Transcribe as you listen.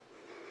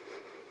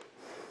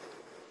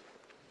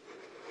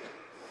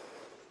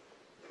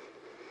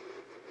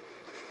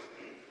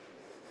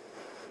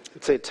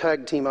It's a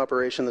tag team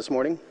operation this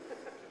morning.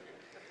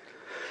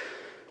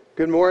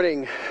 Good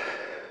morning.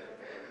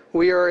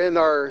 We are in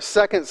our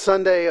second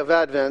Sunday of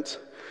Advent,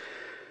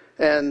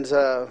 and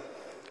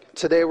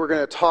today we're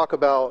going to talk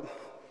about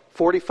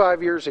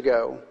 45 years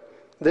ago.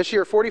 This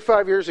year,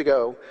 45 years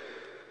ago,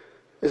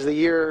 is the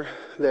year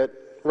that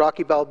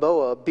Rocky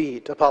Balboa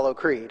beat Apollo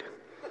Creed.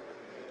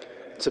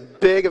 It's a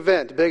big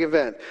event,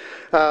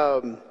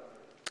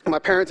 My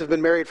parents have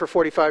been married for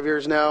 45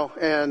 years now,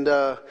 and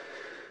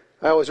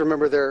I always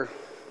remember their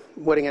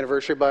wedding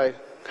anniversary by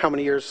how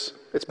many years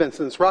it's been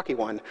since Rocky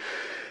won.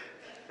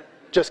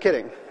 Just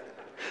kidding.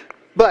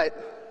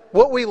 But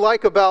what we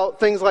like about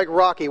things like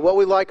Rocky, what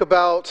we like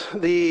about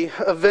the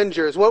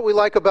Avengers, what we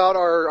like about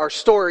our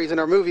stories and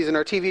our movies and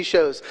our TV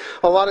shows,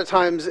 a lot of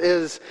times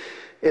it's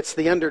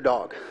the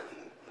underdog.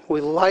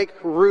 We like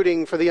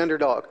rooting for the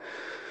underdog.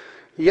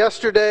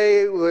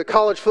 Yesterday, the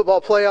college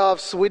football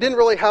playoffs, we didn't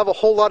really have a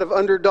whole lot of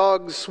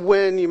underdogs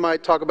win. You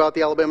might talk about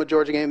the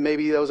Alabama-Georgia game.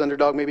 Maybe that was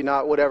underdog, maybe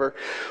not, whatever.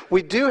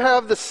 We do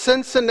have the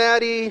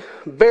Cincinnati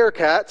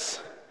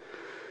Bearcats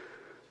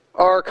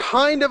are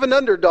kind of an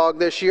underdog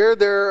this year.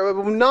 They're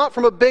not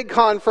from a big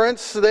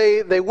conference.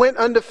 They went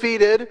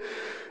undefeated,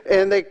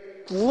 and they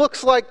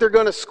looks like they're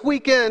going to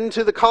squeak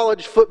into the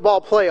college football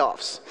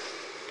playoffs.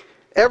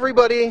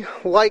 Everybody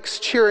likes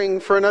cheering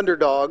for an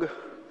underdog,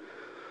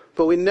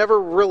 but we never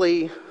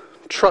really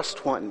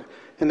trust one,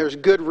 and there's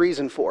good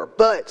reason for.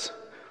 But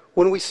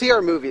when we see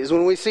our movies,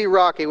 when we see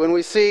Rocky, when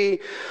we see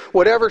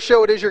whatever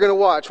show it is you're going to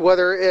watch,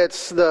 whether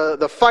it's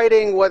the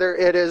fighting, whether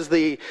it is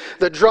the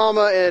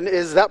drama, and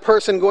is that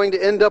person going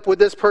to end up with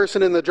this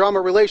person in the drama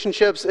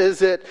relationships,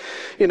 is it,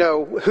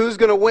 who's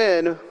going to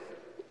win,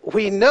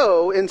 we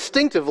know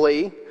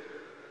instinctively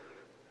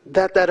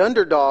that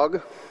underdog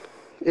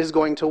is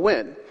going to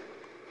win.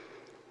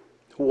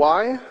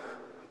 Why?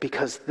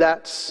 Because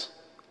that's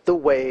the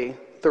way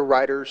the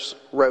writers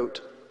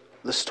wrote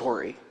the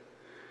story.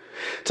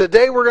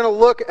 Today we're going to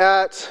look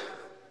at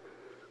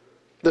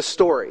the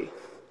story.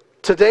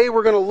 Today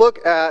we're going to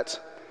look at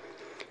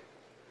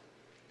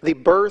the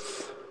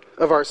birth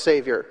of our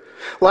Savior.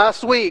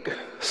 Last week,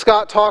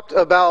 Scott talked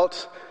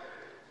about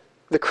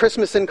the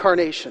Christmas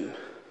incarnation.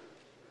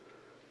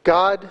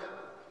 God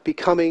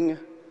becoming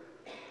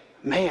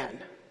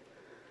man.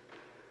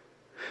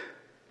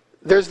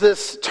 There's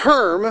this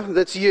term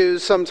that's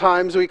used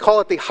sometimes, we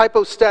call it the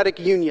hypostatic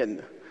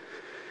union.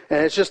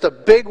 And it's just a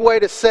big way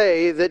to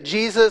say that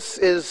Jesus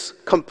is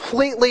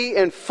completely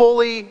and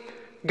fully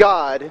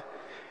God,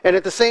 and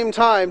at the same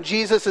time,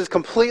 Jesus is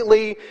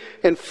completely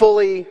and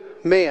fully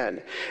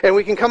man. And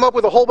we can come up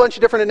with a whole bunch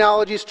of different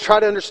analogies to try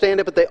to understand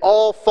it, but they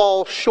all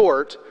fall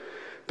short,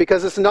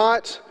 because it's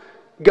not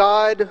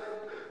God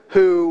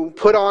who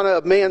put on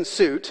a man's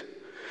suit,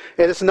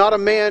 and it's not a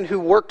man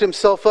who worked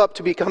himself up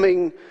to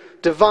becoming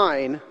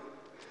divine.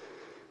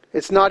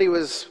 It's not he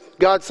was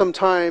God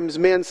sometimes,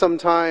 man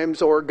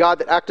sometimes, or God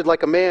that acted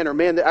like a man, or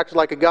man that acted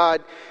like a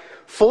God,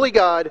 fully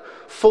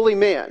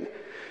man.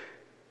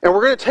 And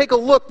we're going to take a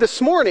look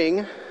this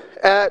morning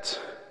at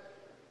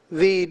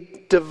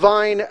the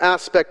divine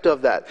aspect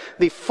of that,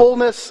 the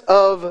fullness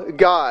of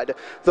God,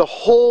 the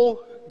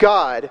whole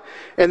God.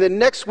 And then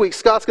next week,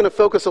 Scott's going to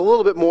focus a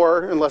little bit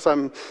more, unless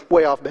I'm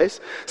way off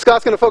base,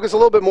 Scott's going to focus a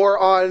little bit more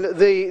on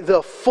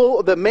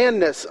the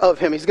manness of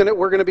him.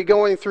 We're going to be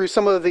going through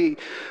some of the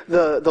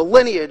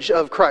lineage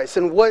of Christ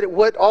and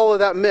what all of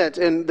that meant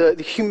and the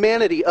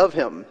humanity of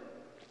him.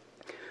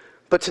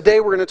 But today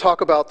we're going to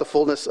talk about the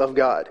fullness of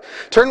God.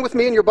 Turn with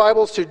me in your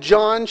Bibles to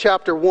John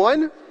chapter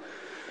 1.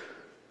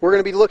 We're going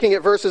to be looking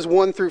at verses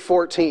 1 through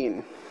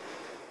 14.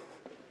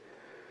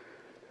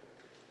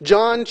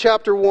 John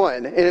chapter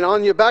 1, and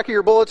on the back of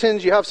your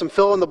bulletins you have some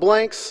fill in the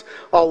blanks.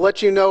 I'll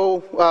let you know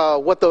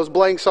what those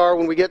blanks are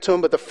when we get to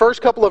them, but the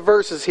first couple of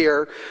verses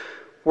here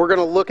we're going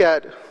to look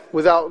at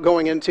without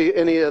going into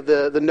any of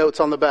the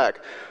notes on the back.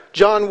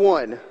 John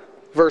 1,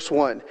 verse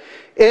 1.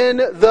 In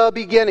the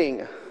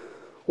beginning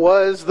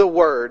was the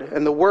Word,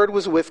 and the Word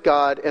was with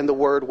God, and the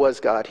Word was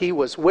God. He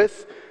was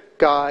with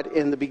God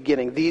in the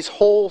beginning. These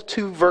first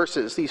two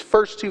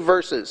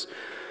verses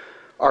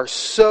are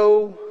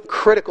so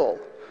critical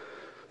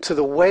to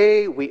the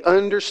way we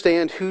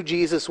understand who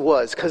Jesus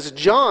was. Because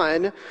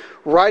John,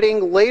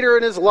 writing later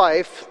in his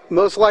life,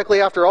 most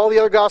likely after all the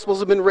other Gospels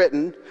have been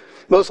written,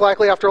 most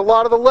likely after a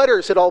lot of the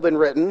letters had all been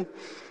written,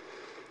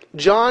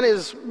 John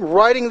is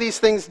writing these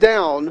things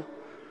down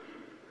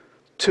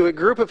to a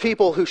group of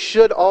people who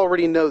should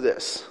already know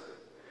this.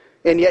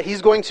 And yet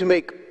he's going to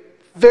make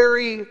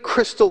very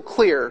crystal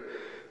clear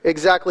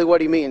exactly what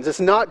he means. It's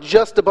not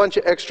just a bunch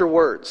of extra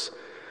words.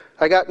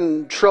 I got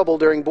in trouble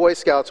during Boy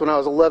Scouts when I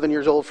was 11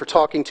 years old for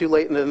talking too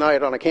late into the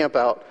night on a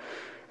campout.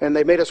 And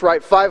they made us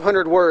write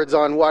 500 words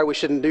on why we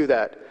shouldn't do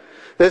that.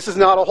 This is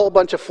not a whole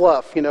bunch of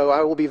fluff.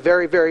 I will be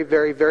very, very,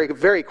 very, very,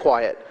 very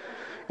quiet.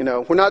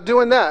 We're not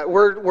doing that.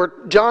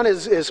 John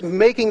is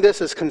making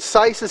this as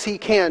concise as he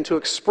can to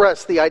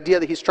express the idea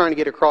that he's trying to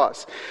get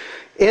across.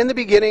 In the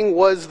beginning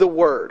was the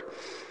Word.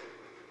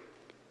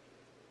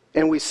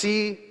 And we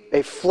see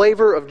a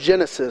flavor of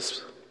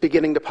Genesis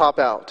beginning to pop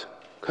out.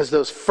 Because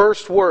those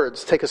first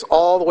words take us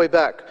all the way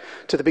back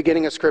to the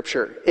beginning of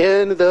Scripture.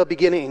 In the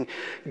beginning,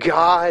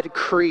 God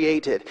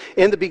created.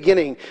 In the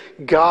beginning,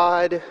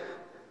 God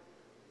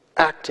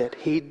acted.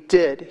 He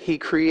did. He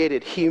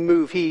created. He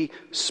moved. He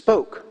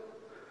spoke.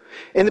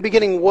 In the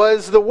beginning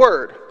was the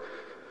Word.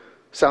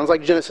 Sounds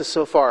like Genesis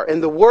so far.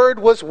 And the Word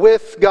was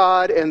with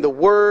God, and the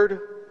Word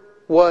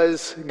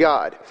was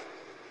God.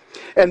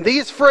 And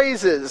these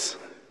phrases,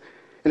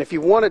 and if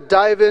you want to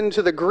dive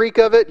into the Greek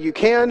of it, you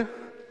can.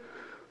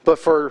 But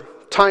for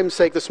time's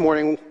sake this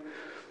morning,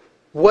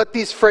 what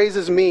these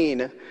phrases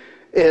mean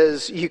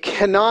is you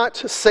cannot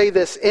say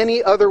this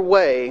any other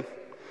way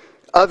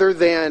other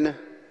than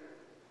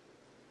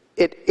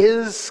it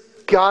is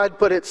God,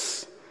 but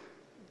it's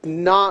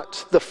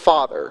not the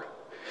Father.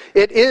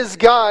 It is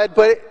God,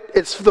 but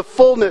it's the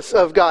fullness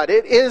of God.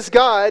 It is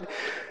God,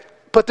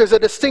 but there's a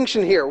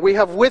distinction here. We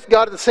have with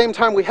God at the same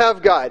time we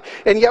have God.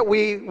 And yet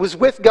we was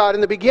with God in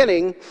the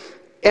beginning,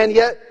 and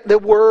yet the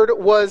Word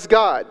was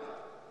God.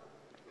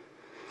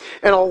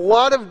 And a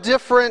lot of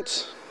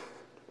different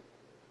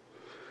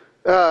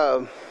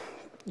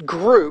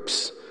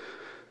groups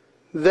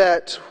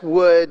that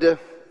would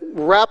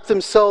wrap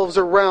themselves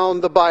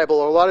around the Bible,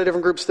 or a lot of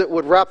different groups that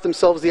would wrap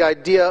themselves the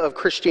idea of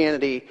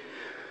Christianity,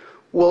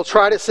 will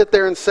try to sit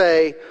there and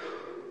say,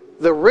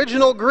 the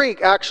original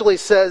Greek actually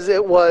says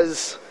it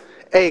was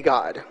a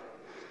God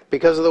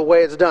because of the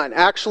way it's done.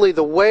 Actually,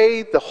 the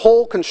way the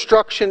whole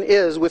construction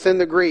is within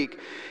the Greek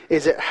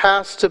is it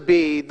has to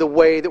be the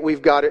way that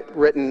we've got it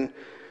written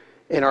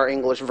in our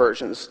English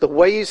versions. The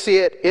way you see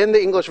it in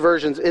the English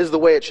versions is the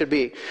way it should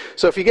be.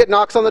 So if you get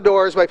knocks on the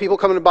doors by people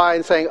coming by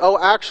and saying, oh,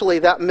 actually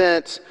that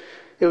meant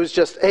it was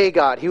just a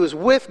God. He was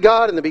with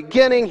God in the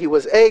beginning. He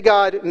was a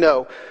God.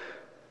 No.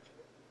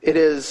 It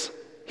is,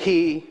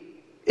 He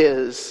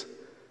is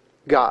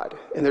God.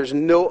 And there's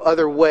no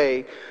other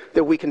way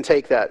that we can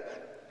take that.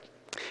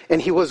 And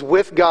He was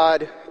with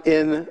God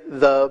in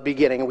the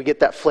beginning. And we get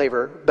that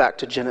flavor back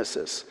to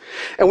Genesis.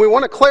 And we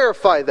want to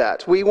clarify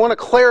that. We want to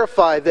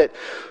clarify that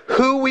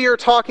who we are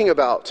talking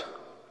about,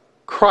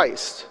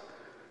 Christ,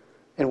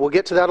 and we'll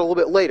get to that a little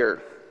bit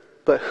later,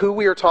 but who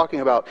we are talking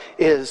about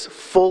is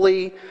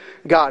fully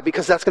God,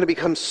 because that's going to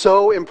become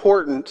so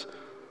important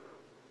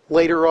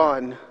later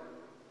on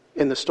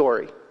in the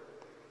story.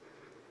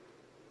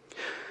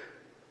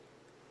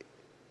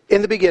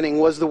 In the beginning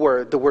was the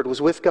Word. The Word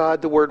was with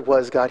God. The Word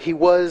was God. He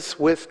was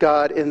with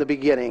God in the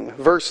beginning.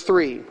 Verse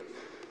 3.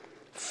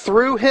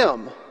 Through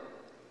Him,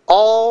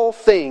 all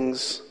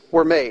things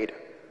were made.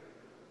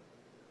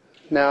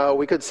 Now,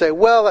 we could say,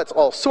 well, that's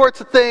all sorts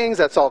of things.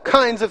 That's all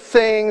kinds of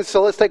things.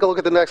 So let's take a look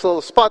at the next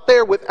little spot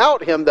there.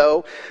 Without Him,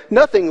 though,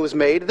 nothing was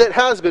made that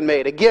has been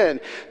made.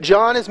 Again,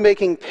 John is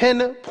making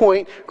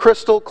pinpoint,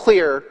 crystal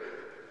clear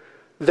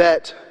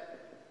that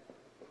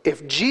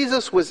if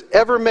Jesus was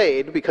ever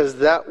made, because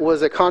that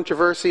was a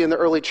controversy in the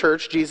early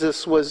church,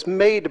 Jesus was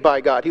made by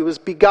God. He was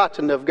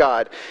begotten of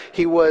God.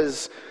 There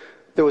was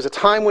a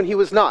time when He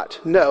was not.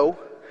 No.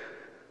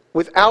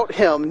 Without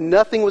Him,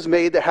 nothing was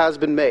made that has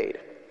been made.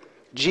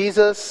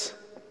 Jesus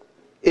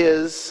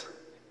is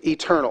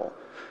eternal.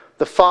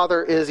 The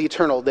Father is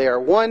eternal. They are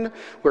one.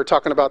 We're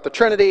talking about the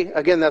Trinity.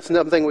 Again, that's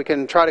something we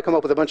can try to come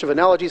up with a bunch of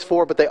analogies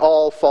for, but they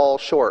all fall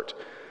short.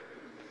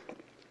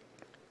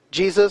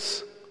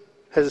 Jesus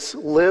has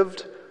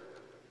lived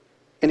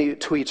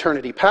into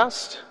eternity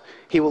past.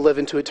 He will live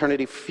into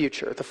eternity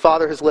future. The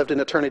Father has lived in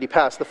eternity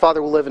past. The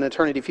Father will live in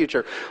eternity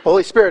future. The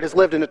Holy Spirit has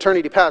lived in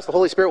eternity past. The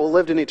Holy Spirit will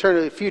live in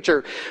eternity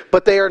future.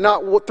 But they are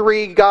not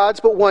three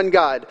gods, but one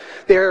God.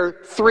 They are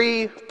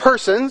three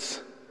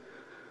persons,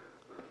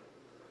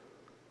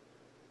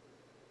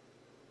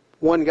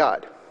 one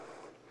God.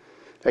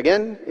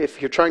 Again, if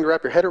you're trying to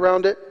wrap your head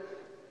around it,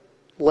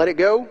 let it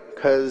go,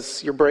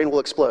 because your brain will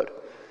explode.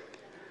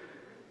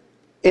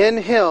 In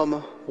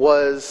Him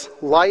was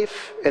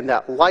life, and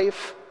that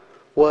life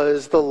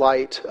was the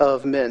light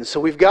of men. So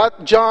we've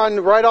got John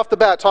right off the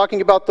bat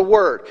talking about the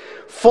Word,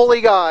 fully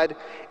God,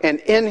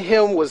 and in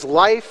Him was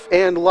life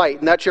and light.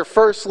 And that's your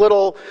first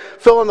little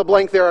fill in the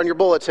blank there on your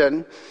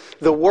bulletin.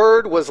 The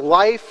Word was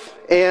life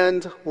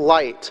and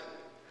light.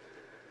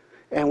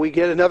 And we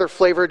get another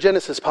flavor of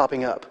Genesis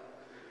popping up.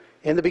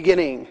 In the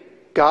beginning,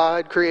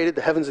 God created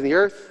the heavens and the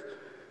earth,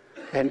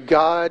 and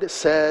God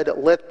said,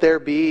 let there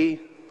be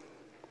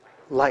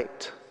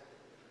light.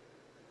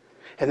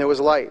 And there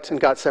was light, and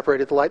God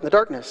separated the light and the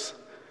darkness.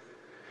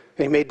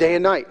 And He made day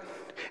and night.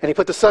 And He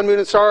put the sun, moon,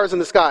 and stars in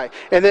the sky.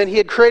 And then He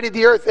had created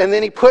the earth, and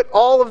then He put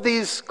all of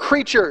these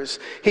creatures.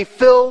 He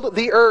filled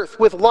the earth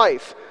with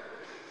life.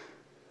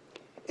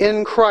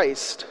 In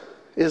Christ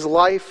is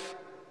life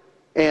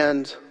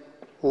and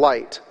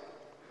light.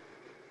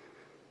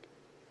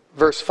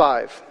 Verse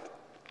 5.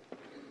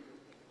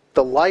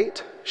 The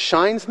light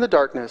shines in the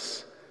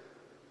darkness,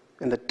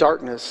 and the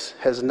darkness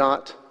has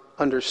not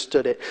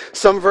understood it.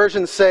 Some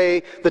versions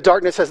say the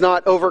darkness has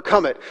not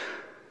overcome it.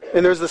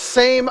 And there's the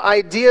same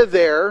idea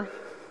there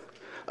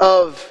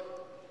of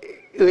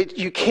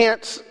you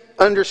can't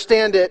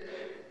understand it,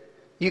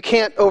 you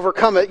can't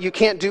overcome it, you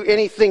can't do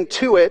anything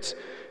to it.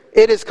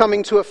 It is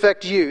coming to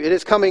affect you. It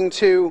is coming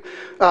to,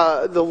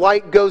 the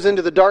light goes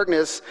into the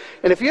darkness.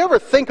 And if you ever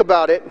think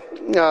about it,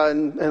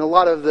 and a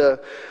lot of the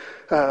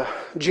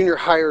junior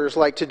hires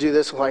like to do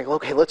this, like,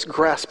 okay, let's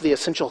grasp the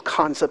essential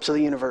concepts of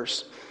the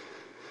universe.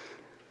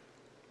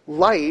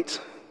 Light,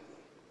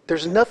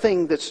 there's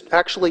nothing that's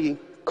actually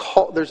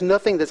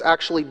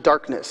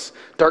darkness.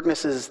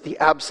 Darkness is the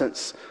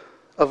absence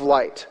of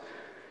light.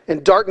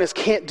 And darkness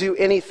can't do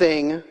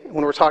anything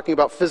when we're talking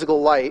about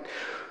physical light.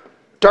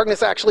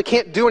 Darkness actually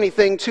can't do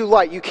anything to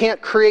light. You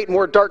can't create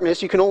more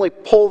darkness. You can only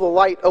pull the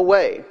light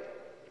away.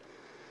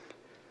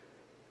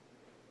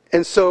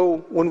 And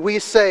so when we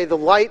say the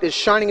light is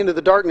shining into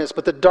the darkness,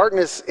 but the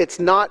darkness, it's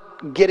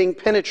not getting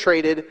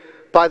penetrated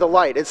by the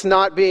light. It's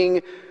not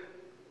being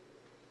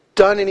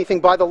done anything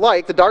by the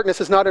light. The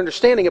darkness is not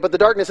understanding it, but the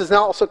darkness is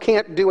now also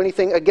can't do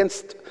anything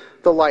against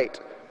the light.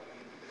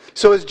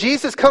 So as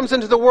Jesus comes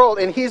into the world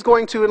and he's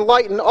going to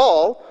enlighten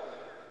all,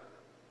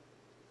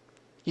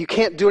 you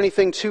can't do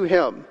anything to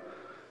him.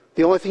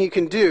 The only thing you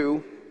can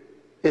do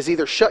is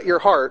either shut your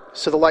heart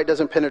so the light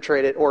doesn't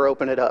penetrate it or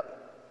open it up.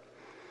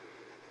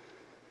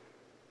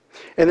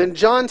 And then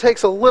John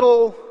takes a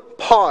little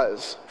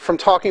pause from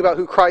talking about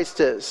who Christ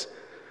is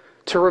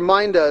to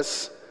remind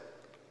us,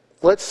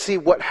 let's see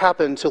what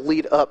happened to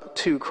lead up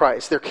to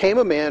Christ. There came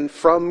a man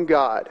from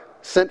God,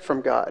 sent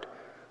from God,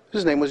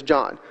 whose name was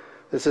John.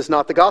 This is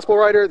not the gospel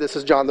writer, this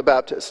is John the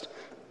Baptist.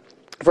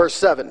 Verse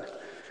 7.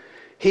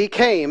 He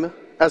came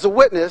as a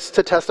witness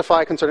to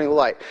testify concerning the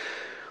light.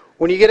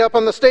 When you get up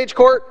on the stage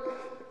court,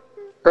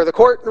 or the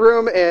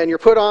courtroom, and you're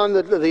put on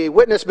the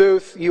witness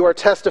booth, you are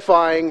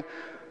testifying,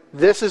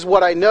 this is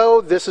what I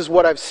know, this is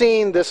what I've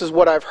seen, this is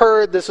what I've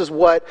heard, this is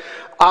what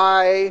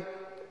I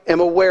am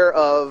aware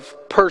of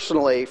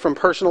personally, from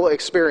personal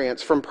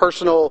experience, from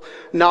personal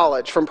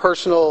knowledge, from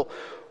personal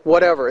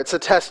whatever. It's a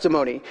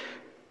testimony.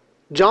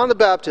 John the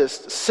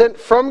Baptist, sent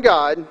from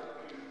God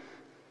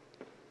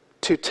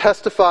to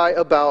testify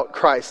about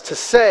Christ, to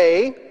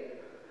say,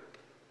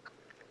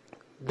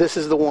 this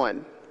is the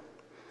one.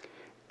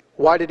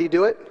 Why did he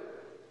do it?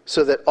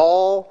 So that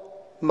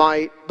all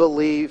might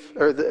believe,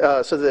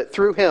 or so that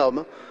through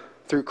him,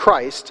 through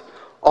Christ,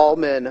 all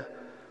men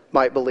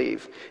might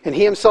believe. And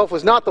he himself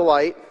was not the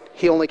light,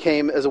 he only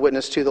came as a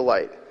witness to the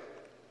light.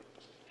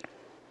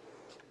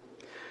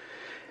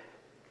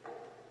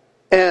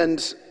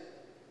 And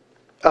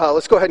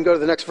let's go ahead and go to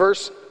the next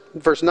verse.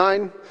 Verse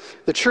 9.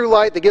 The true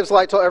light that gives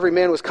light to every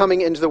man was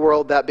coming into the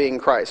world, that being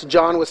Christ.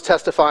 John was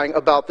testifying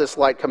about this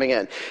light coming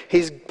in.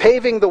 He's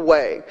paving the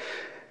way.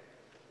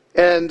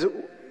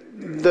 And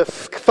the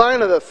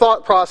kind of the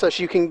thought process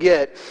you can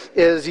get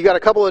is you got a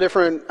couple of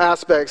different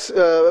aspects.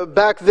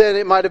 Back then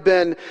it might have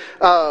been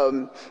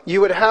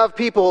you would have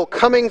people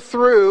coming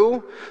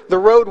through the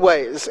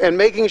roadways and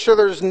making sure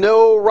there's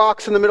no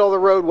rocks in the middle of the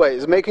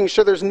roadways, making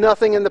sure there's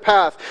nothing in the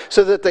path,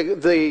 so that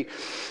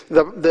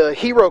the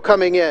hero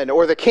coming in,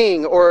 or the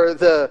king, or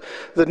the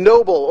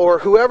noble, or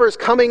whoever's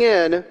coming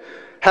in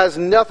has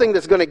nothing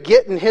that's going to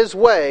get in his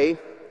way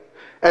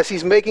as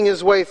he's making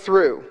his way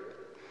through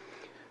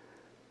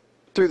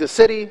the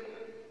city,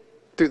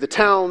 through the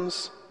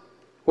towns,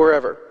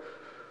 wherever.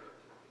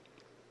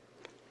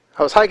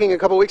 I was hiking a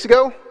couple weeks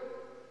ago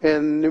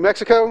in New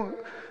Mexico.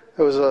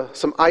 There was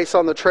some ice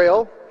on the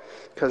trail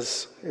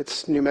because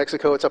it's New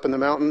Mexico, it's up in the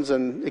mountains,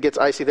 and it gets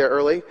icy there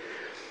early.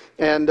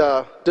 And did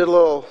a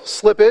little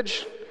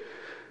slippage.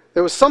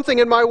 There was something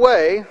in my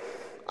way,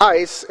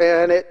 ice,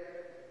 and it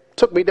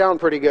took me down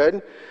pretty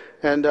good.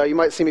 And you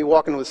might see me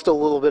walking with still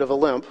a little bit of a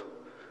limp.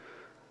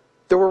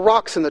 There were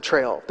rocks in the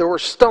trail. There were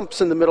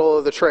stumps in the middle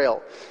of the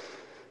trail.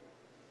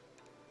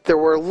 There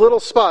were little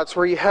spots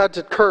where you had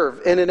to curve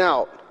in and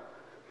out.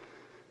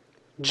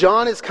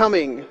 John is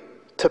coming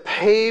to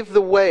pave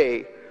the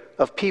way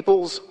of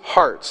people's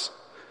hearts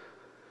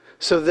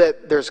so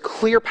that there's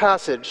clear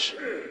passage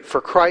for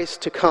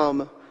Christ to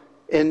come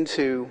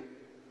into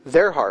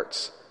their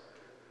hearts.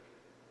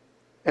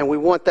 And we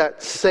want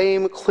that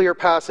same clear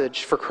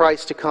passage for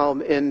Christ to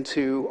come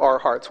into our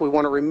hearts. We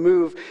want to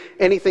remove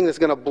anything that's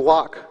going to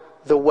block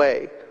the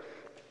way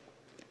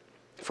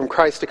from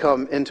Christ to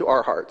come into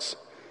our hearts.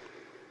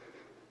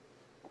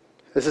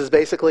 This is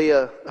basically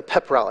a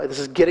pep rally. This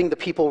is getting the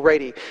people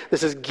ready.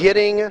 This is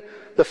getting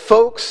the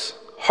folks'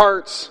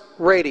 hearts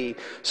ready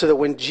so that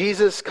when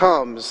Jesus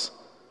comes,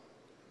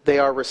 they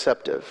are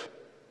receptive.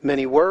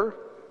 Many were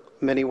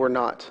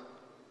not.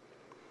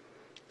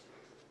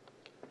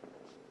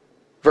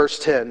 Verse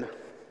 10.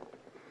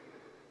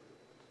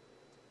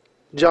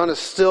 John is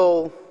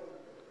still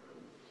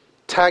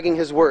tagging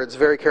his words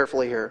very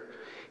carefully here.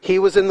 He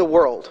was in the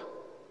world.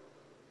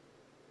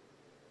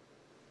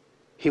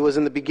 He was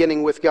in the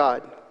beginning with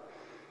God.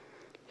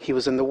 He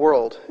was in the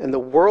world, and the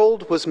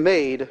world was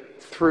made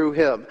through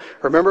him.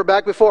 Remember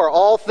back before,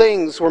 all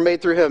things were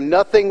made through him.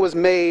 Nothing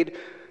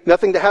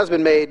that has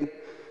been made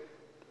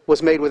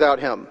was made without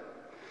him.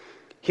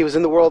 He was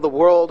in the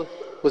world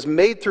was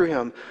made through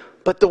him.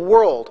 But the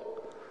world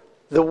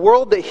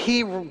that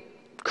he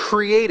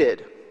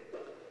created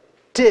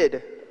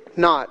did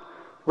not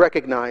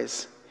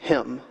recognize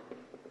him.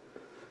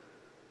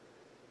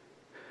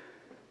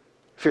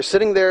 If you're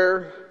sitting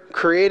there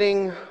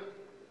creating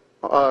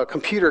a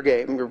computer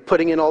game, you're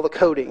putting in all the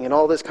coding and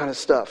all this kind of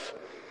stuff,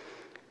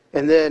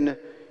 and then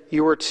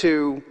you were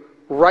to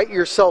write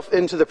yourself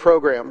into the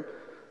program,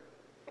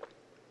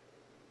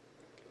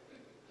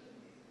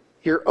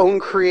 your own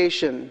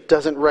creation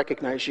doesn't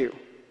recognize you.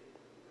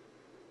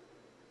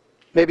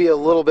 Maybe a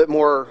little bit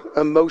more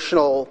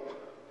emotional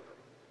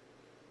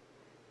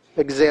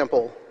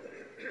example.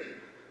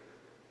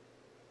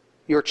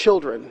 Your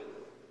children,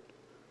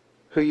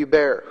 who you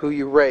bear, who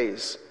you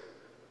raise,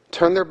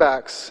 turn their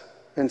backs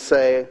and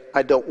say,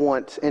 I don't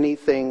want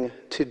anything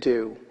to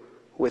do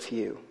with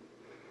you.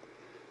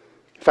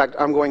 In fact,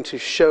 I'm going to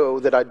show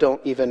that I don't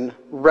even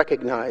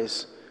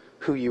recognize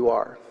who you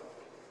are.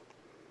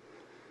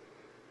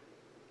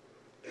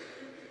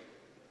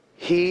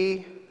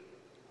 He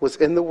was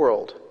in the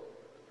world,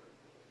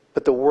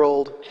 but the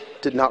world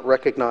did not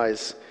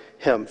recognize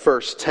him.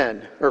 Verse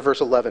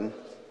 11.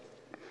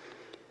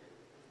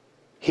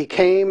 He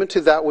came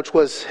to that which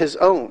was his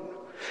own.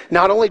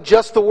 Not only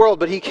just the world,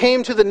 but he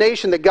came to the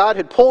nation that God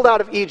had pulled out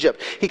of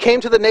Egypt. He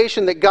came to the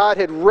nation that God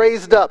had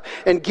raised up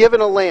and given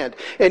a land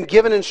and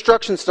given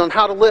instructions on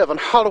how to live, on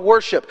how to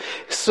worship.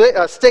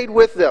 Stayed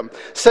with them,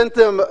 sent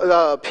them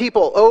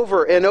people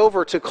over and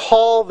over to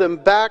call them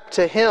back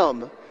to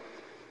him.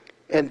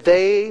 And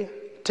they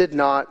did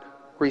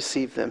not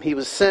receive them. He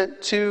was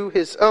sent to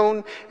his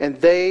own,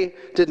 and they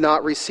did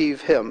not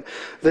receive him.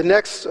 The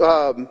next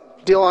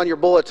deal on your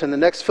bulletin, the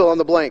next fill in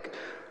the blank,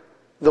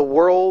 the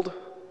world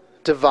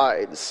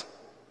divides.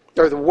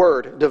 Or the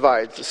word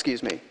divides,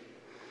 excuse me.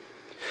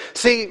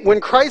 See, when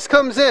Christ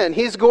comes in,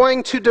 he's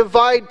going to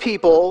divide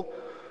people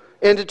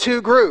into two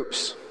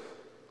groups.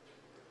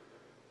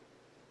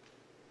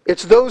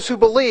 It's those who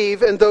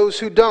believe and those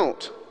who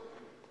don't.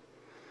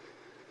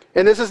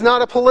 And this is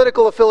not a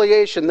political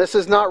affiliation. This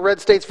is not red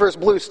states versus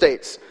blue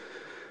states.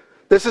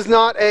 This is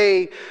not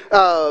a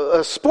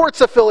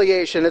sports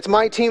affiliation. It's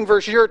my team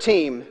versus your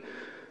team.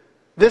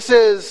 This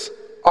is,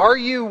 are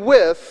you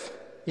with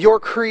your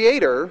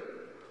Creator,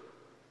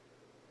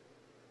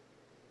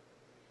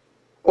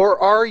 or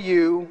are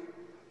you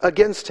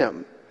against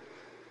him?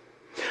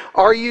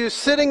 Are you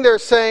sitting there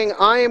saying,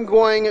 I am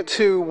going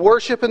to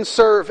worship and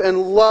serve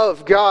and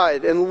love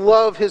God and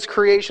love his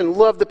creation,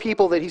 love the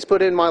people that he's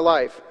put in my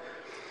life?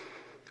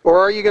 Or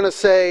are you going to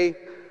say,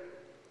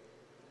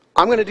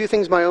 I'm going to do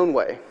things my own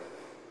way?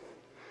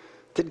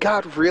 Did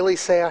God really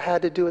say I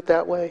had to do it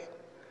that way?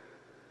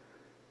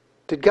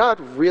 Did God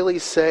really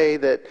say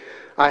that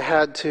I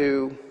had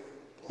to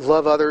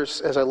love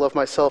others as I love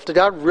myself? Did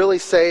God really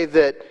say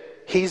that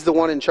he's the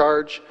one in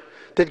charge?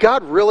 Did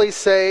God really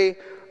say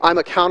I'm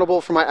accountable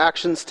for my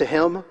actions to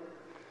him?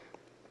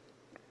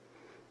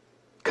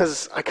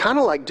 Because I kind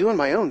of like doing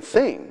my own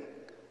thing.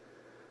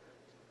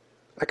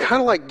 I kind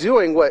of like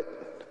doing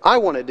what I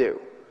want to do.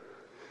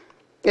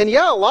 And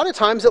yeah, a lot of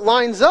times it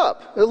lines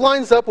up. It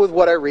lines up with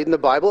what I read in the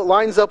Bible. It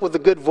lines up with the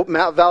good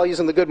values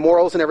and the good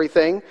morals and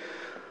everything.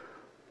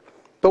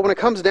 But when it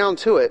comes down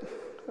to it,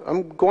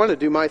 I'm going to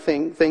do my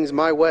things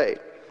my way.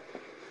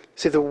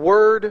 See, the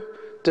word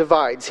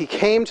divides. He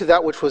came to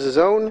that which was his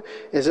own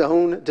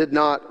did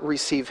not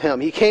receive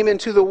him. He came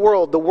into the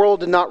world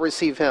did not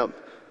receive him.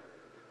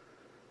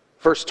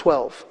 Verse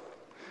 12.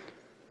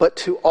 But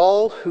to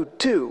all who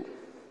do,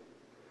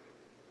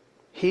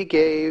 he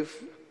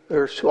gave,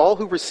 or to all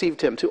who received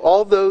him, to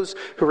all those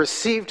who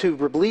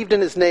believed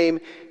in his name,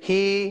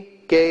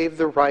 he gave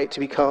the right to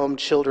become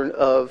children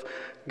of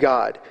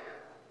God.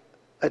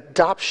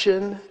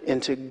 Adoption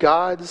into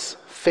God's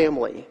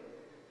family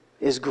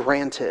is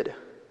granted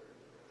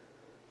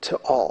to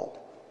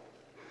all.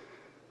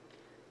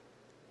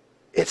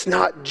 It's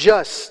not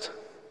just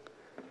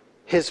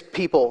his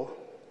people,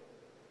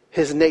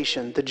 his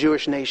nation, the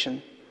Jewish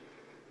nation.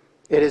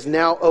 It is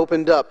now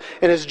opened up.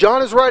 And as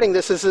John is writing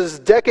this is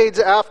decades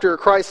after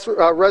Christ's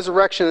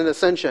resurrection and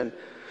ascension.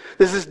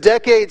 This is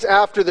decades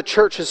after the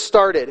church has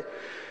started.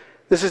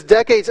 This is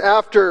decades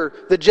after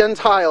the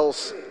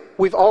Gentiles,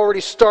 we've already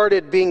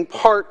started being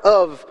part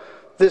of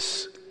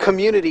this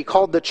community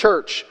called the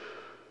church,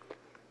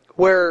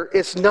 where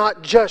it's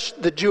not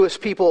just the Jewish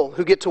people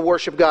who get to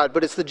worship God,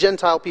 but it's the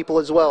Gentile people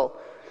as well.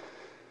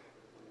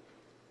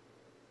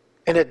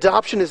 And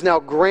adoption is now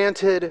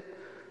granted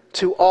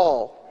to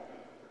all.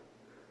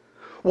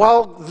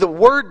 While the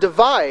word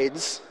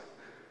divides,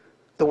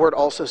 the word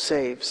also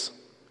saves.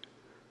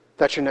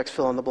 That's your next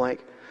fill in the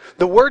blank.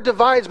 The word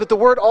divides, but the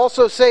word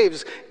also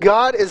saves.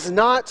 God is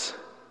not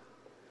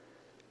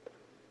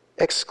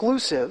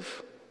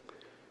exclusive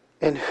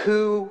in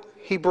who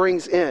he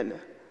brings in.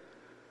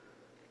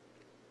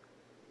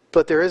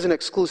 But there is an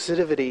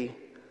exclusivity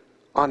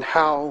on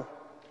how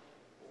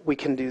we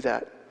can do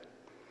that.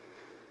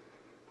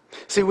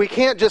 See, we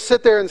can't just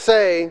sit there and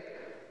say,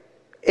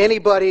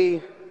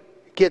 anybody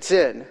gets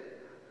in,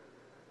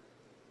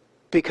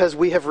 because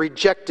we have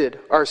rejected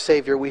our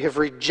Savior. We have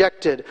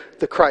rejected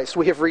the Christ.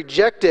 We have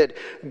rejected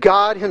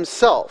God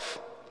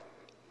himself.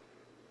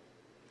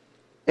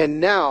 And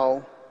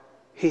now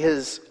he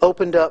has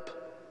opened up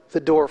the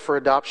door for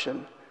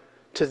adoption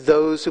to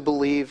those who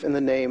believe in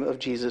the name of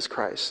Jesus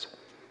Christ.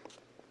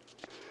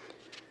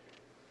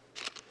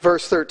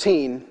 Verse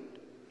 13,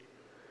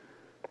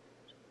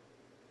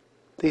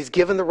 he's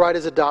given the right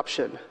as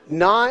adoption,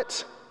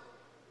 not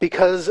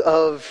because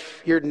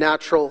of your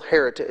natural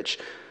heritage.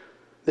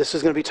 This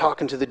is going to be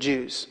talking to the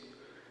Jews.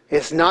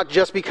 It's not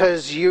just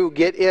because you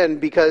get in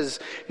because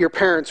your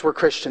parents were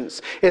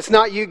Christians. It's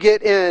not you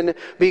get in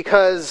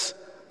because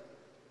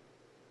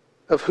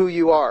of who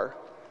you are.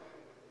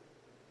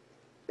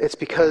 It's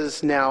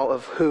because now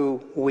of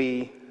who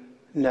we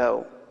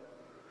know.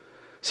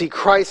 See,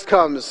 Christ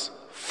comes,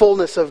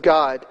 fullness of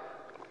God,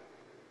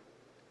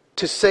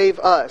 to save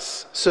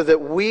us so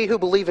that we who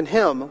believe in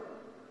Him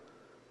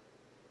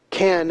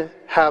can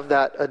have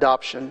that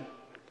adoption.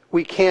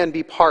 We can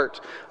be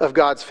part of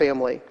God's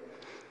family.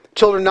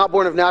 Children not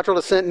born of natural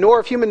descent, nor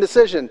of human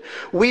decision.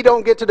 We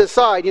don't get to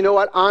decide, you know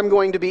what, I'm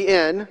going to be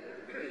in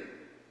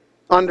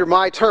under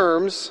my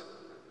terms,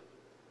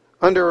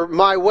 under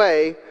my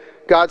way.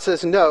 God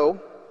says,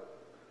 no,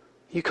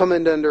 you come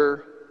in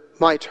under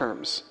my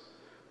terms.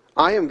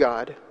 I am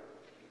God.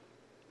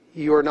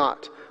 You are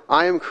not.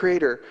 I am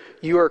creator.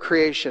 You are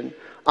creation.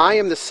 I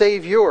am the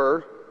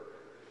Savior,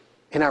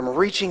 and I'm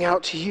reaching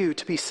out to you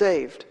to be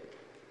saved.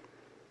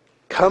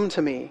 Come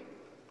to me.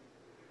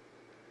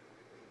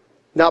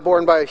 Not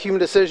born by a human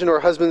decision or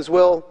a husband's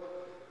will,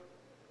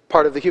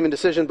 part of the human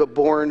decision, but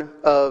born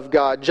of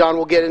God. John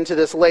will get into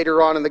this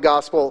later on in the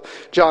gospel.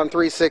 John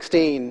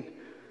 3:16.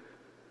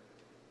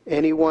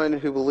 Anyone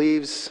who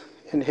believes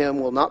in him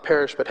will not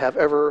perish but have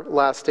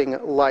everlasting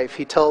life.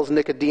 He tells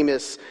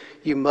Nicodemus,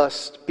 you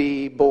must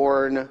be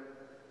born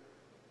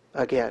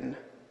again.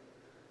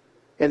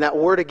 And that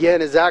word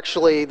again is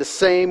actually the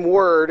same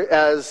word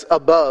as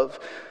above.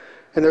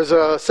 And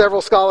there's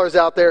several scholars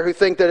out there who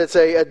think that it's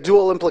a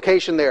dual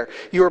implication there.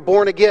 You are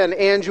born again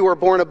and you are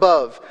born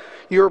above.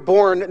 You are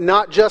born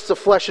not just of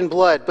flesh and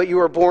blood, but you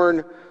are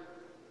born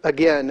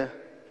again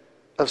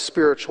of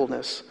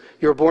spiritualness.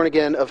 You are born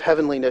again of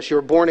heavenliness. You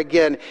are born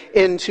again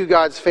into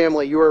God's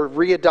family. You are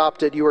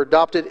readopted. You are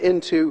adopted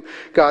into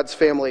God's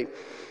family.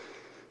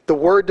 The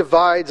word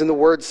divides and the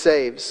word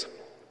saves.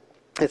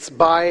 It's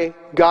by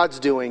God's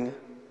doing,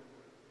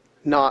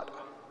 not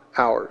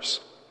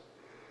ours.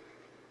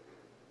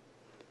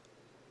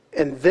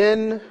 And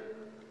then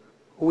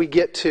we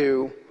get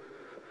to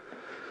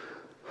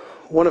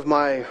one of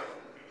my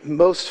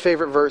most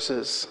favorite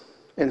verses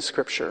in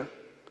Scripture,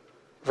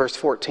 verse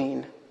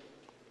 14.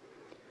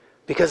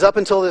 Because up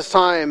until this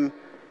time,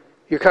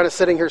 you're kind of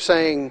sitting here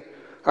saying,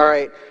 all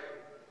right,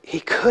 he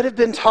could have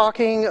been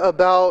talking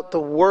about the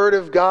Word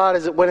of God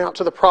as it went out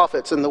to the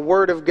prophets, and the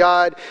Word of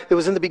God that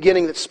was in the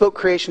beginning that spoke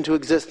creation to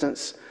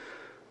existence.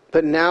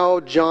 But now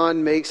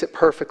John makes it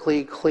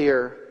perfectly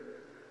clear.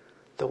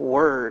 The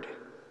Word,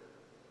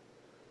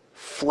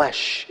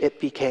 flesh it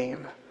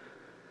became.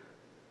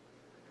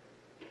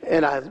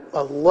 And I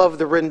love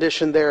the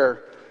rendition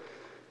there,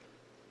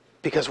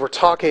 because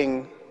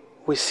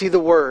we see the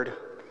Word.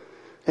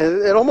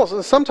 And it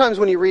almost, sometimes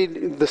when you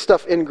read the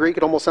stuff in Greek,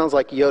 it almost sounds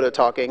like Yoda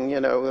talking,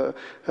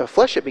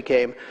 flesh it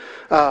became.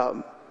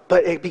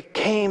 But it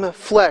became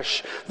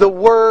flesh. The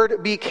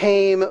Word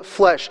became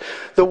flesh.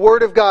 The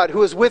Word of God, who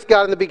was with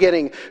God in the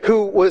beginning,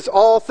 who was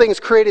all things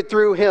created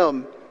through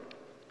Him,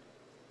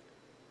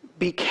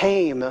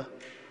 became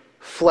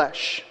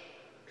flesh.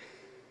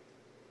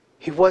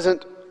 He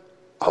wasn't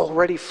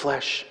already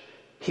flesh.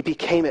 He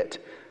became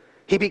it.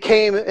 He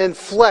became, and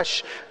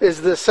flesh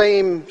is the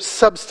same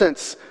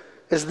substance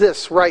as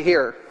this right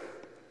here.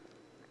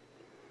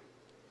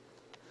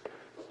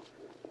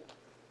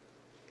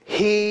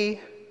 He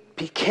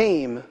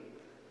became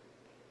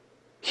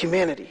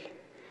humanity.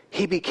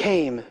 He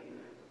became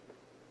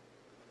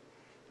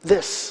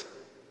this.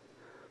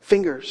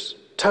 Fingers,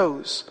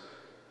 toes,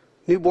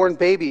 newborn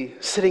baby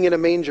sitting in a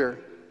manger.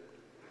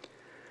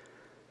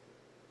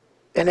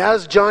 And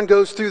as John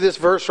goes through this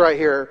verse right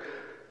here,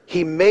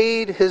 he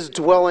made his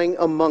dwelling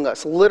among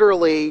us.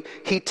 Literally,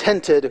 he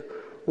tented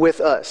with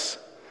us.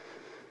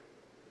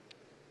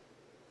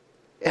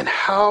 And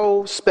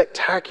how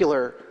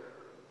spectacular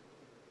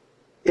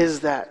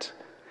is that?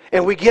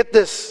 And we get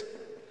this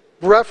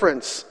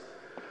reference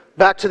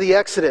back to the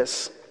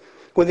Exodus.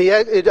 When the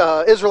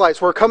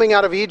Israelites were coming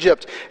out of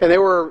Egypt and they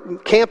were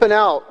camping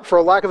out, for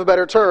lack of a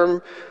better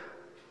term,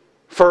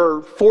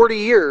 for 40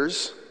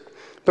 years.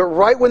 But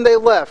right when they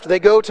left, they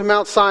go to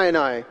Mount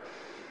Sinai.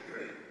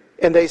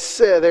 And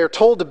they're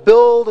told to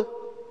build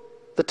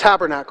the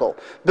tabernacle.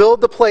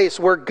 Build the place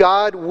where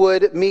God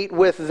would meet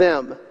with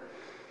them.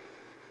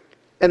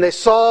 And they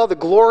saw the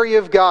glory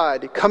of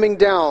God coming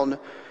down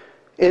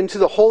into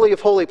the Holy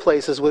of Holy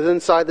Places within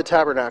inside the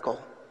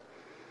tabernacle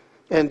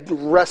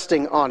and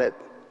resting on it.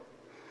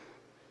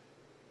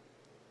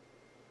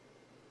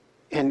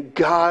 And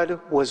God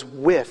was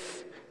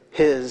with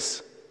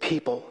His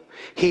people.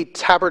 He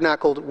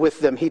tabernacled with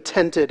them. He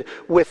tented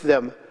with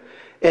them.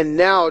 And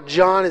now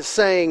John is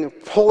saying,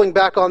 pulling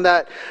back on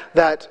that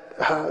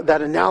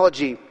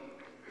analogy,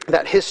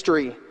 that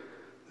history,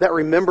 that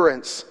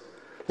remembrance,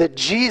 that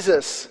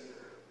Jesus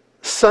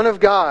Son of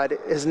God,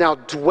 is now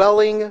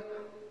dwelling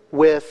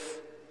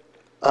with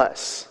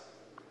us.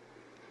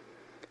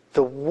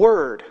 The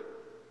Word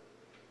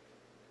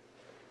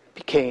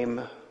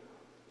became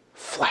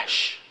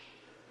flesh.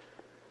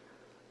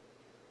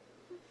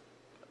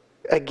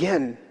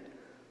 Again,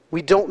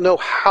 we don't know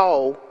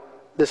how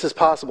this is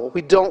possible.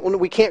 We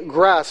can't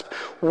grasp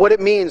what it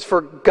means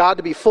for God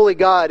to be fully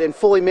God and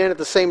fully man at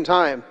the same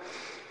time.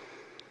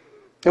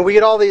 And we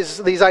get all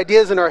these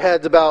ideas in our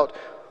heads about,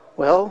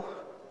 well,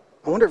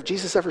 I wonder if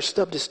Jesus ever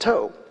stubbed his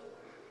toe.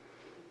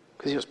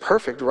 Because he was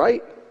perfect,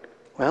 right?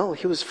 Well,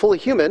 he was fully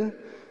human,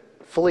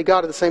 fully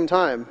God at the same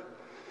time.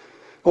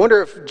 I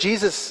wonder if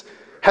Jesus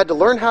had to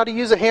learn how to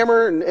use a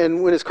hammer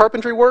and when his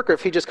carpentry work, or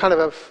if he just kind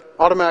of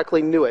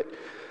automatically knew it.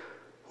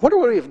 I wonder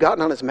what he'd have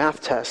gotten on his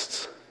math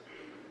tests.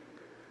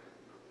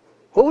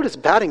 What would his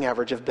batting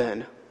average have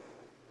been?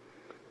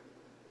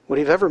 Would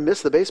he have ever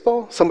missed the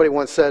baseball? Somebody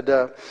once said,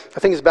 I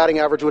think his batting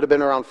average would have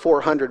been around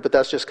 400, but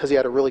that's just because he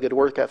had a really good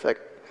work ethic.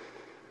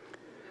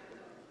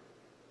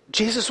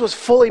 Jesus was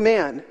fully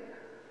man,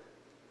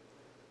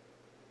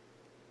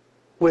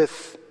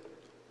 with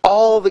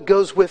all that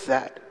goes with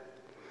that.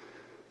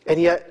 And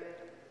yet,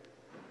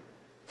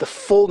 the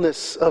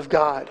fullness of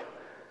God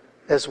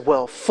as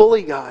well.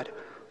 Fully God,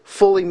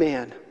 fully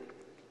man.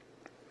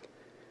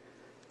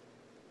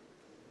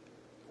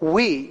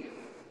 We,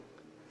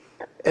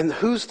 and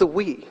who's the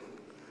we?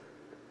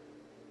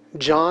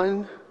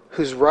 John,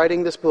 who's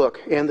writing this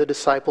book, and the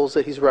disciples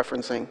that he's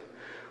referencing.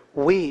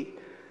 We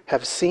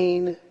have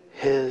seen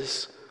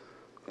his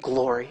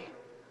glory.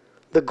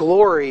 The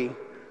glory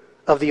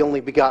of the only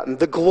begotten.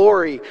 The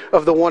glory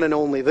of the one and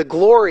only. The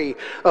glory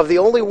of the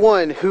only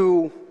one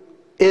who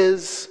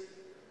is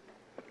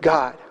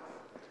God.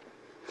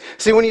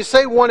 See, when you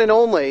say one and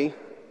only,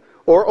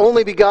 or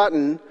only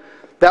begotten,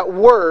 that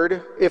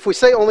word, if we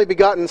say only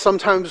begotten,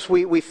 sometimes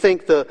we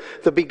think the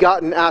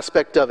begotten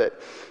aspect of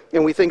it.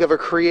 And we think of a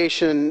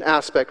creation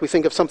aspect. We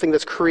think of something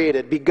that's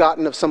created,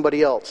 begotten of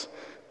somebody else.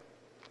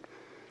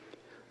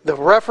 The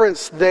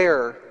reference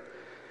there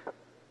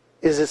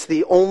is it's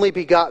the only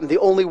begotten, the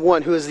only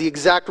one who is the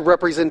exact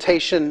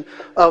representation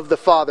of the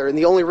Father. And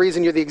the only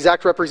reason you're the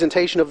exact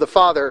representation of the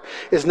Father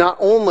is not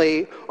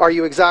only are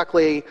you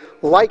exactly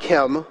like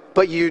him,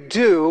 but you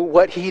do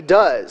what he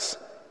does.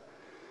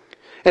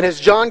 And as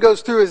John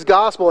goes through his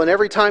gospel, and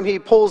every time he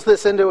pulls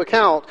this into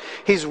account,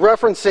 he's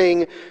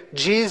referencing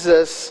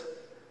Jesus'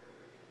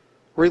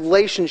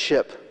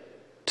 relationship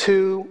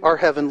to our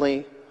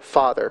Heavenly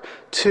Father,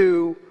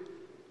 to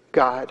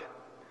God.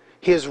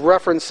 He is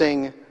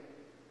referencing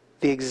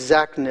the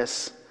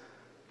exactness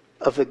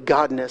of the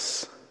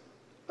godness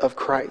of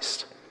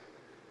Christ.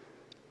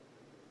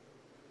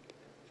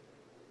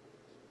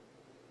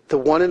 The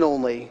one and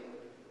only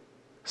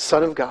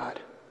Son of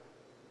God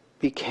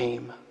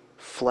became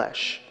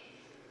flesh.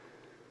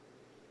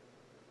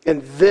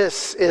 And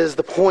this is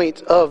the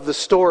point of the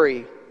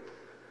story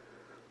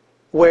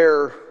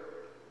where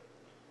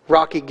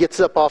Rocky gets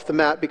up off the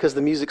mat because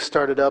the music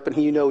started up and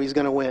you know he's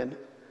going to win.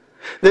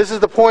 This is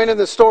the point in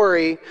the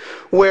story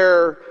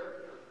where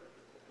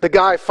the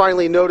guy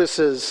finally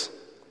notices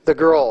the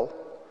girl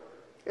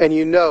and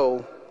you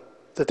know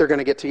that they're going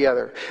to get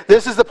together.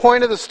 This is the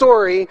point of the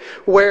story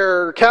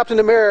where Captain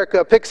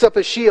America picks up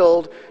a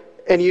shield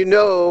and you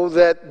know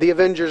that the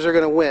Avengers are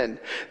going to win.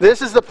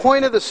 This is the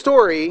point of the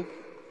story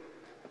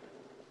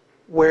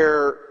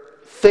where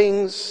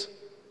things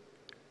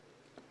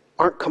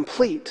aren't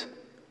complete.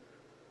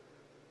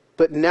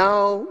 But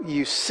now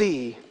you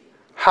see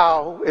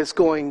how it's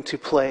going to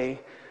play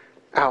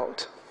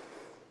out.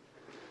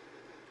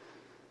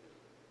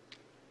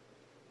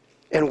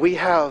 And we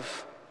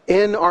have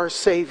in our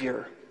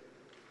Savior,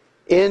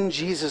 in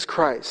Jesus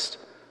Christ,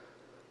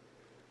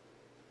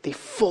 the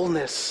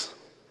fullness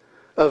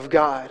of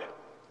God.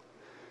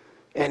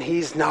 And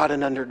he's not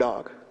an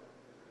underdog.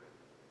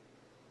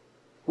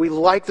 We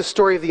like the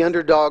story of the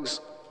underdogs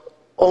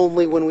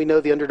only when we know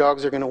the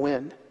underdogs are going to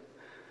win.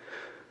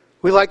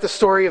 We like the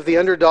story of the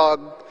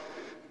underdog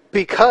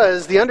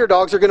because the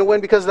underdogs are going to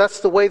win because that's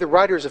the way the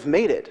writers have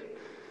made it.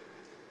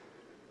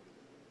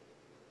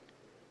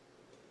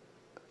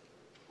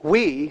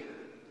 We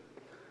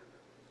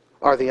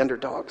are the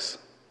underdogs,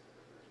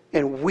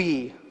 and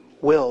we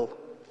will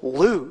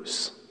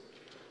lose,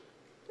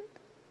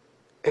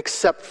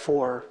 except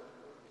for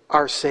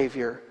our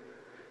Savior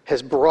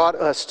has brought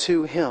us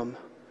to him,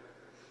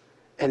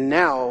 and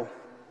now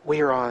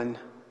we are on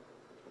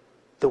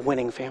the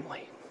winning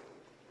family.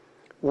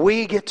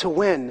 We get to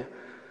win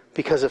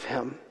because of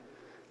him,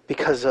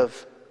 because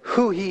of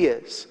who he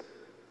is.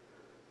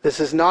 This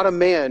is not a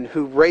man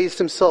who raised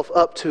himself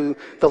up to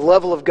the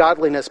level of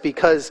godliness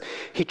because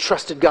he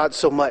trusted God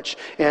so much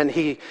and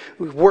he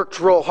worked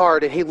real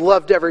hard and he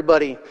loved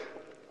everybody.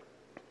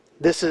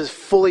 This is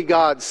fully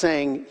God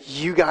saying,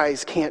 you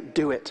guys can't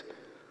do it.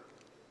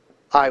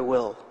 I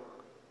will.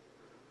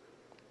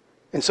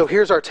 And so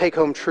here's our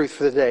take-home truth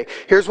for the day.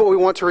 Here's what we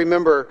want to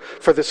remember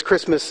for this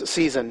Christmas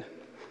season.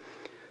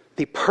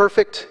 The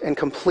perfect and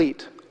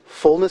complete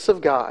fullness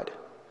of God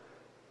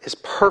is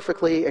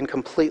perfectly and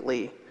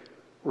completely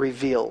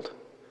revealed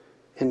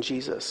in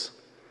Jesus.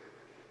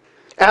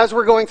 As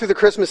we're going through the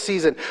Christmas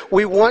season,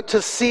 we want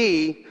to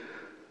see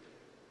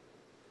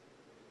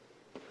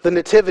the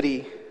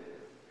nativity,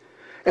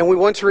 and we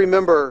want to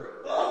remember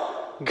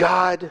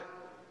God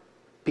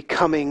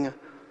becoming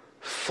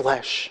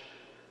flesh.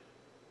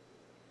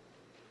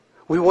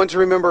 We want to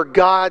remember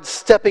God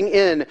stepping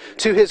in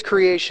to His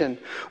creation.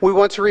 We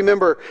want to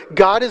remember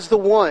God is the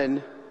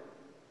one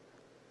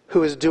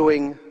who is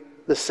doing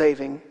the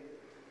saving.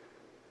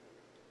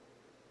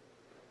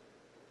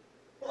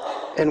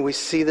 And we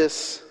see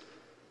this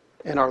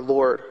in our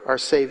Lord, our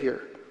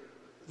Savior,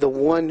 the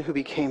one who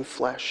became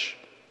flesh,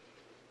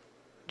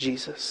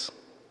 Jesus.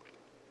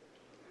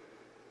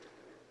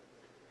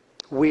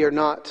 We are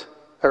not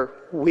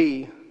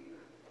the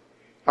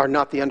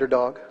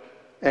underdog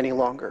any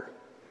longer.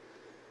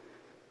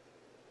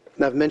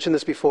 And I've mentioned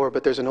this before,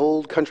 but there's an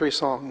old country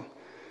song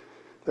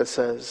that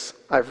says,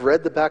 I've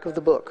read the back of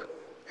the book,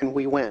 and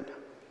we win.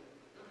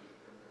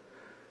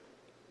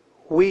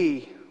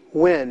 We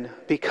win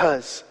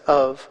because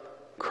of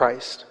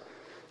Christ.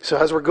 So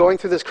as we're going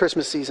through this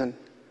Christmas season,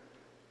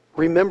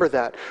 remember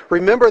that.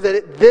 Remember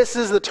that this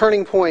is the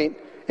turning point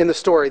in the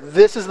story.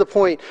 This is the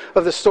point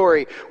of the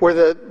story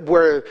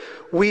where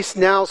we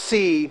now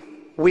see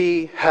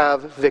we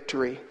have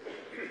victory.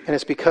 And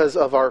it's because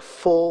of our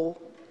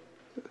full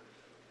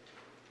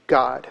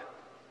God,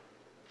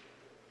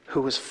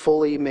 who was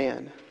fully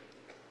man,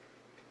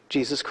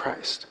 Jesus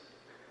Christ,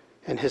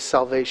 and His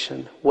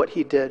salvation, what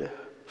He did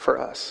for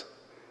us.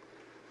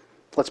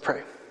 Let's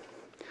pray.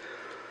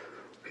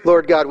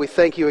 Lord God, we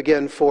thank You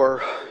again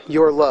for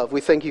Your love.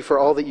 We thank You for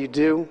all that You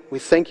do. We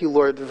thank You,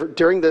 Lord,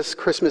 during this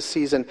Christmas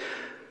season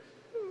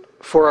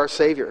for our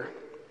Savior.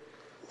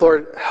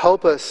 Lord,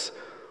 help us,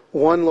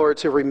 Lord,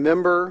 to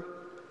remember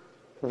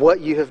what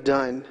You have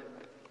done.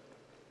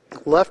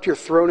 Left Your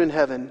throne in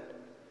heaven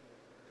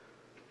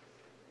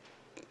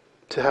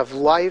to have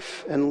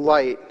life and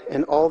light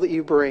and all that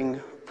You bring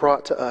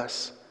brought to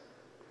us.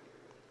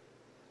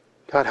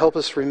 God, help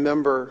us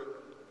remember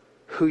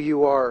who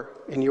You are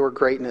in Your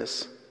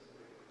greatness.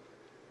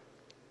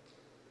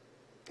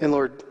 And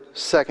Lord,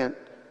 second,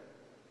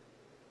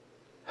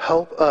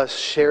 help us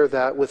share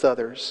that with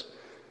others.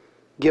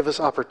 Give us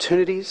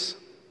opportunities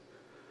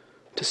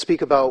to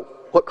speak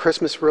about what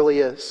Christmas really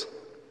is.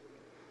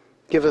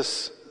 Give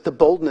us the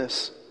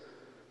boldness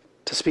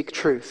to speak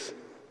truth.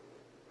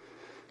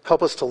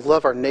 Help us to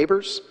love our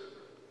neighbors,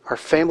 our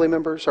family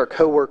members, our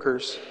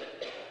co-workers.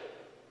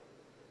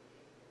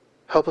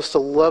 Help us to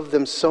love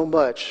them so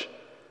much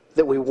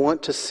that we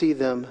want to see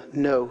them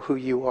know who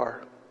You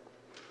are.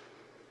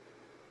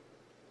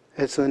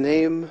 It's in the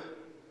name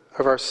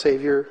of our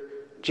Savior,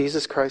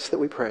 Jesus Christ, that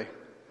we pray.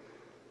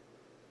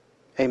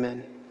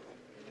 Amen.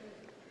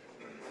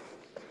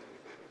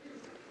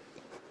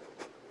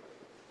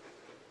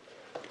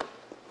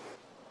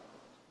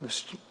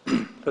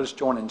 Let us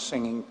join in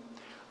singing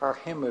our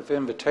hymn of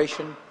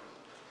invitation,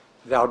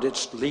 Thou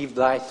Didst Leave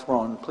Thy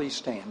Throne. Please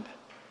stand.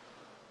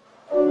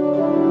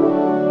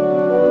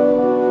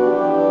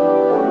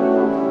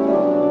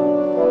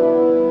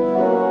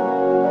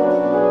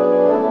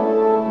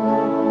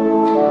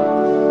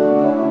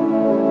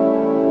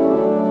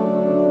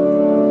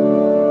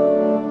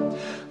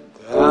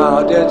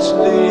 Thou didst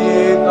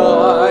leave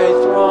Thy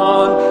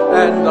throne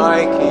and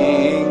Thy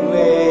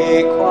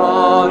kingly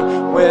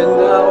crown when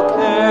Thou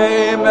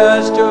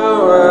camest to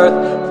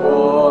earth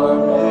for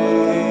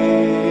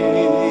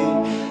me.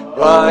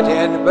 But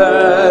in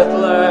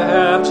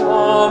Bethlehem's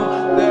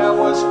home there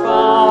was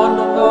found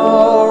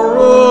no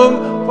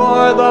room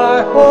for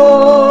Thy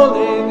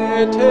holy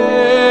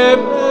nativity.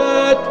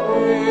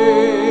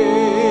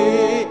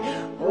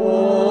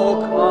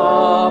 Oh,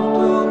 come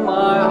to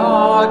my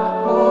heart,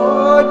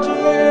 Lord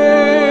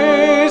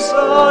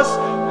Jesus,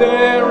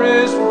 there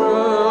is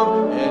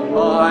room in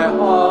my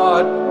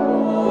heart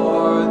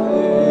for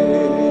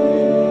Thee.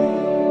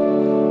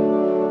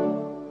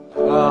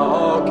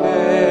 Thou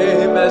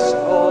camest,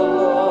 O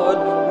Lord,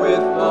 with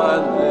Thy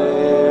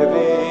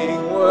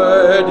living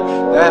word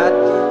that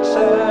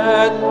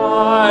set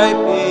My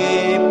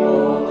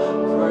people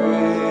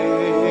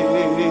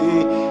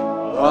free.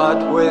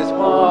 But with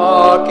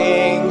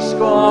mocking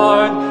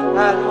scorn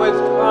and with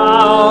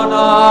crown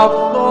of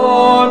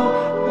thorn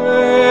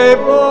they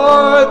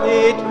bore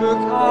Thee to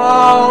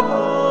Calvary.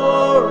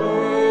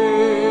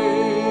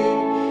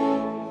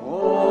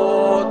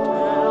 Oh,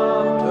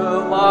 come to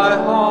my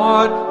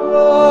heart,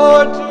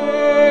 Lord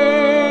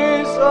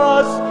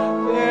Jesus,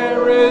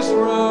 there is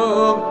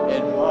room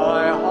in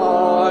my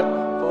heart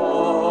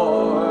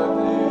for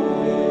Thee.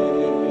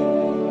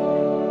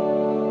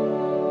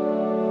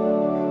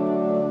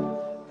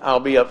 I'll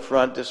be up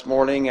front this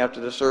morning after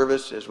the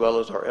service, as well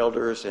as our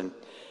elders. And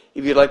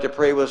if you'd like to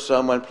pray with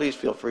someone, please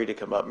feel free to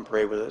come up and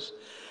pray with us.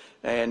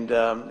 And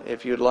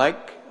if you'd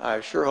like,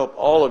 I sure hope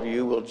all of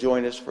you will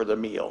join us for the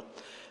meal.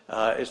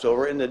 It's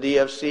over in the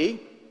DFC.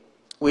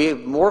 We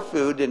have more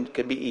food than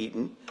can be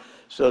eaten,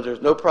 so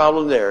there's no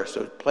problem there.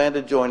 So plan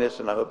to join us,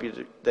 and I hope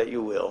that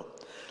you will.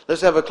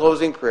 Let's have a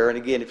closing prayer. And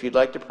again, if you'd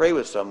like to pray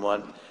with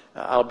someone,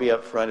 I'll be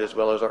up front as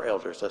well as our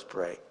elders. Let's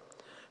pray.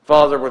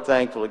 Father, we're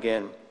thankful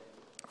again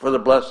for the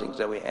blessings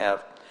that we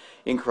have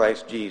in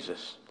Christ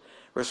Jesus.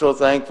 We're so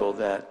thankful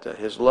that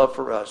his love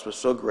for us was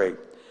so great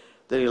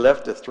that he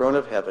left the throne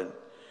of heaven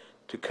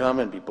to come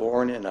and be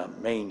born in a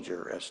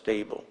manger, a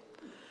stable.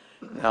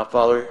 Now,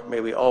 Father, may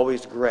we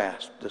always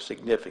grasp the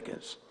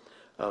significance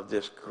of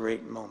this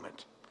great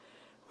moment.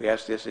 We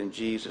ask this in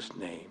Jesus'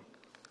 name.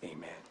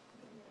 Amen.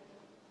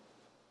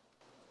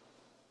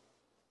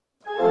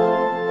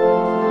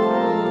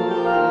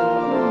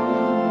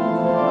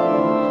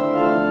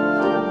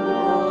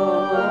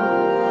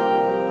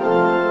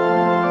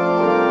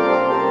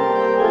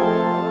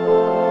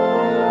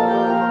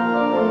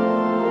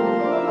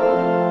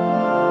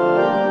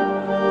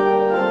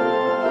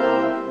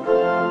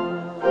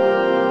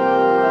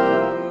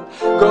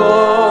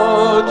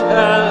 Go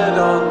tell it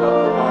on the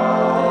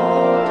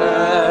mountain,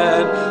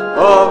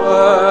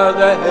 over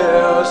the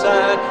hills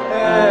and